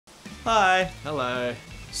Hi. Hello.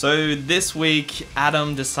 So this week,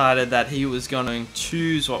 Adam decided that he was going to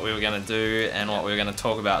choose what we were going to do and what we were going to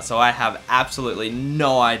talk about. So I have absolutely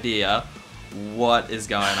no idea what is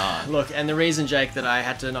going on. Look, and the reason, Jake, that I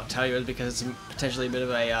had to not tell you is because it's potentially a bit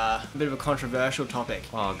of a controversial topic.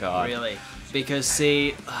 Oh God. Really. Because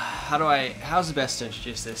see, how's the best to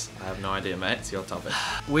introduce this? I have no idea, mate. It's your topic.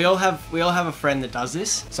 We all have a friend that does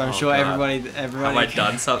this, so I'm sure God. everybody Have I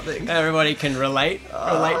done something? Everybody can relate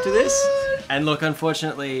to this. And look,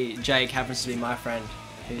 unfortunately, Jake happens to be my friend.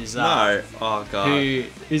 Who's No. Oh God.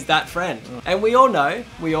 Who's that friend? And we all know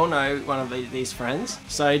one of these friends.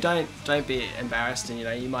 So don't be embarrassed, and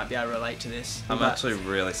you might be able to relate to this. I'm actually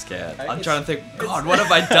really scared. I'm It's- trying to think, God, what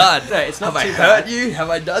have I done? No, it's not have too I bad. hurt you? Have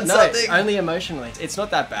I done No, something? only emotionally. It's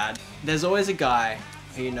not that bad. There's always a guy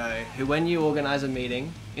who when you organize a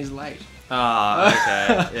meeting is late. Oh,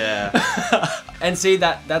 okay. Yeah. And see,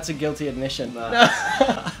 that's a guilty admission.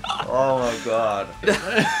 Oh my God.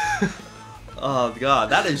 Oh God,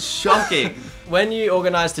 that is shocking. When you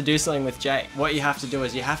organise to do something with Jake, what you have to do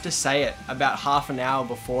is you have to say it about half an hour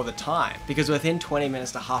before the time. Because within 20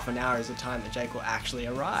 minutes to half an hour is the time that Jake will actually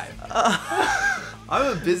arrive.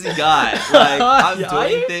 I'm a busy guy. Like, I'm Are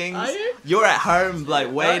doing you? things. Are you? You're at home, like,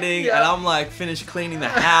 waiting, Yeah. and I'm, like, finished cleaning the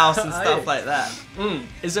house and Are stuff you? like that.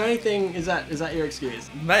 Is there anything, is that your excuse?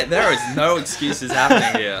 Mate, there is no excuses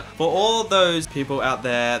happening here. For all those people out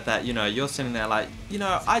there that, you're sitting there like,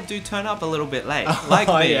 I do turn up a little bit late. Like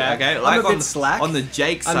me, yeah. okay? I'm Like a bit slack. on the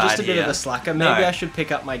Jake side I'm just a bit here. of a slacker. No. Maybe I should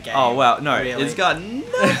pick up my game. Oh, well, no. Really. It's got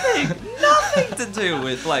nothing to do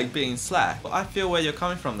with, like, being slack. I feel where you're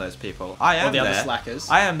coming from, those people. I am Or the there. other slackers.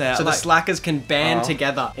 I am there. So like, the slackers can band Oh.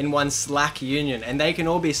 together in one slack union, and they can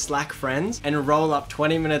all be slack friends and roll up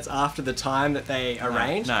 20 minutes after the time that they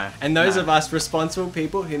arrange. no, And those no. of us responsible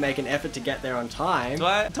people who make an effort to get there on time. Do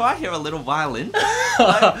I hear a little violin?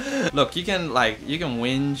 Like, look, you can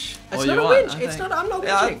whinge all It's you not a want. whinge. I It's think. not. I'm not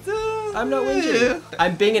Yeah, whinging. I'm not whinging.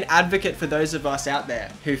 I'm being an advocate for those of us out there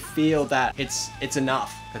who feel that it's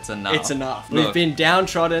enough. It's enough. It's enough. Look. We've been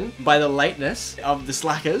downtrodden by the lateness of the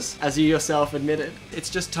slackers, as you yourself admitted. It's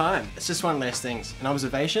just time. It's just one of those things. An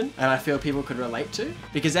observation, and I feel people could relate to,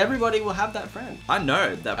 because everybody will have that friend. I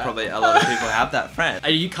know that probably a lot of people have that friend. Are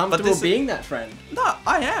you comfortable this- being that friend? No,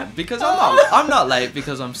 I am, because I'm not late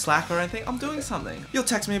because I'm slack or anything. I'm doing something. You'll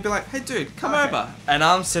text me and be like, hey dude, come Okay. over. And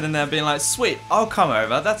I'm sitting there being like, sweet, I'll come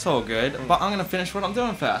over, that's all good, but I'm gonna finish what I'm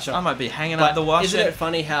doing first. Sure. I might be hanging But up the washing. isn't it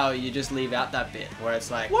funny how you just leave out that bit where it's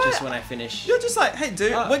like, What? just when I finish? You're just like, hey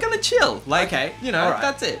dude, Oh. we're gonna chill. Like, Okay, alright. alright.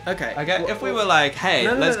 That's it. Okay. Okay, Well, if we well- were like, hey,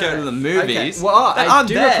 No, no, let's no, go no. to the movies, Okay. Well, then I I'm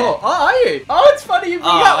do there. recall. Oh, are you? Oh, it's funny you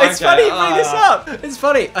bring Oh, up. It's okay. funny you bring this Oh. up. It's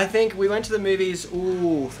funny. I think we went to the movies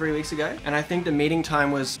 3 weeks ago, and I think the meeting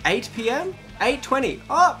time was 8 p.m. 8:20.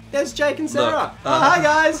 Oh, there's Jake and Sarah. Look, Oh, hi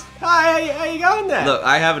guys. Hi, how you going there? Look,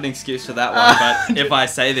 I have an excuse for that one, but if I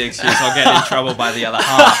say the excuse, I'll get in trouble by the other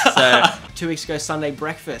half. So 2 weeks ago, Sunday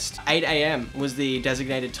breakfast. 8 a.m. was the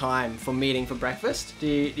designated time for meeting for breakfast. Do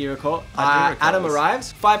you recall? I do recall Adam this.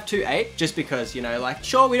 arrives 5 to 8, just because, like,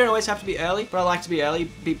 sure, we don't always have to be early, but I like to be early,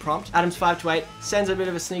 be prompt. Adam's 5 to 8, sends a bit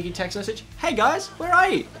of a sneaky text message. Hey guys, where are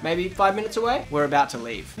you? Maybe 5 minutes away? We're about to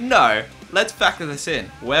leave. no, let's factor this in.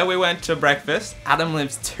 Where we went to breakfast, Adam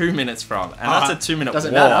lives 2 minutes from, and that's a 2-minute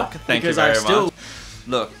Doesn't walk. matter, Thank you because very I'm still. much.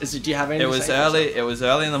 Look, Do you have anything it to was say? early. It was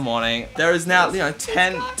early in the morning. There is now,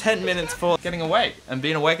 10 minutes for getting awake and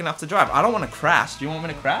being awake enough to drive. I don't want to crash. Do you want me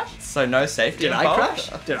to crash? So no safety Did I involved?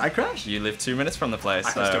 crash? Did I crash? You live 2 minutes from the place.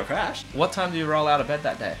 I can so. still crash. What time do you roll out of bed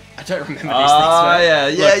that day? I don't remember these things. Oh man.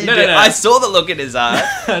 yeah, Look, you no, did. no, no. I saw the look in his eye.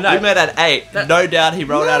 No. We met at 8. No doubt he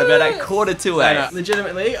rolled out of bed at 7:45. No,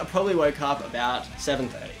 legitimately, I probably woke up about 7:30.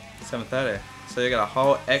 7:30. So you got a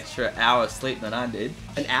whole extra hour sleep than I did.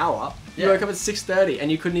 An hour? You Yeah. woke up at 6:30 and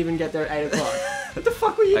you couldn't even get there at 8 o'clock. What the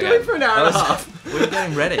fuck were you Okay. doing for an hour and a That was- half? We were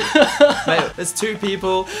getting ready. Mate, there's 2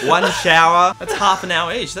 people, 1 shower. That's half an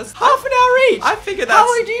hour each. That's Half an hour each? I figured How that's.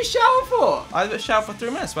 long do you shower for? I shower for 3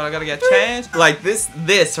 minutes, but I gotta get changed. Like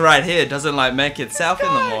this right here doesn't like make itself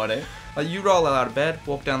in the morning. Like you roll out of bed,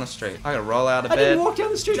 walk down the street. I gotta roll out of I bed, didn't walk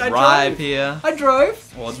down the street, I drive drove. here. I drove.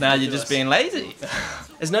 Well, now you're just being lazy.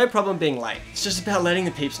 There's no problem being late. It's just about letting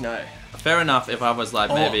the peeps know. Fair enough if I was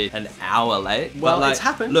like maybe an hour late. Well, but like, it's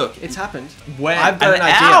happened. Look, It's happened. when I've got an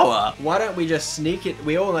idea. hour. Why don't we just sneak it?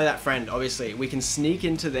 We all know that friend, obviously. We can sneak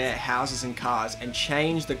into their houses and cars and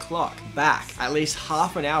change the clock back at least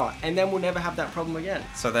half an hour, and then we'll never have that problem again.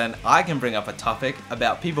 So then I can bring up a topic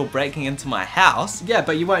about people breaking into my house. Yeah,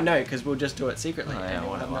 but you won't know because we'll just do it secretly, Oh, yeah, and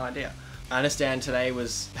we'll have no whatever. idea. I understand today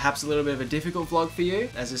was perhaps a little bit of a difficult vlog for you,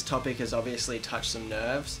 as this topic has obviously touched some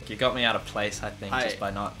nerves. You got me out of place, I think, just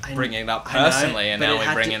by not I bringing it up I know, personally, and but now it we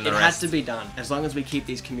had bring to- in the It rest. has to be done. As long as we keep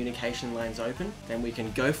these communication lanes open, then we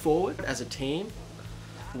can go forward as a team.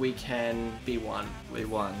 We can be one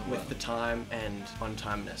with the time and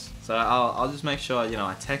on-timeness. So I'll just make sure, you know,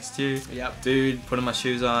 I text you. Yep. Dude, putting my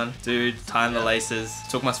shoes on. Dude, tying the laces.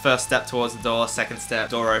 Took my first step towards the door. Second step,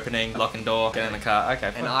 door opening, locking door, get in the car.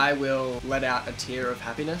 Okay, fine. And I will let out a tear of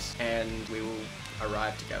happiness, and we will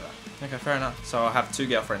arrive together. Okay, fair enough. So I'll have 2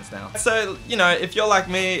 girlfriends now. So, you know, if you're like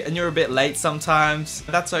me and you're a bit late sometimes,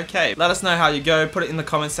 that's okay. Let us know how you go. Put it in the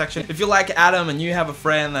comment section. If you're like Adam and you have a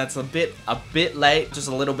friend that's a bit late, just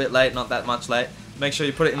a little bit late, not that much late, make sure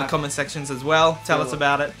you put it in the comment sections as well. Tell us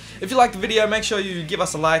about it. If you like the video, make sure you give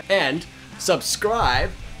us a like. And subscribe.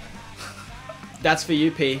 That's for you,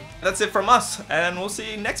 P. That's it from us, and we'll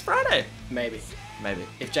see you next Friday. Maybe. Maybe.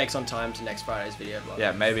 If Jake's on time to next Friday's video vlog.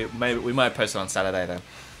 Yeah, maybe we might post it on Saturday then.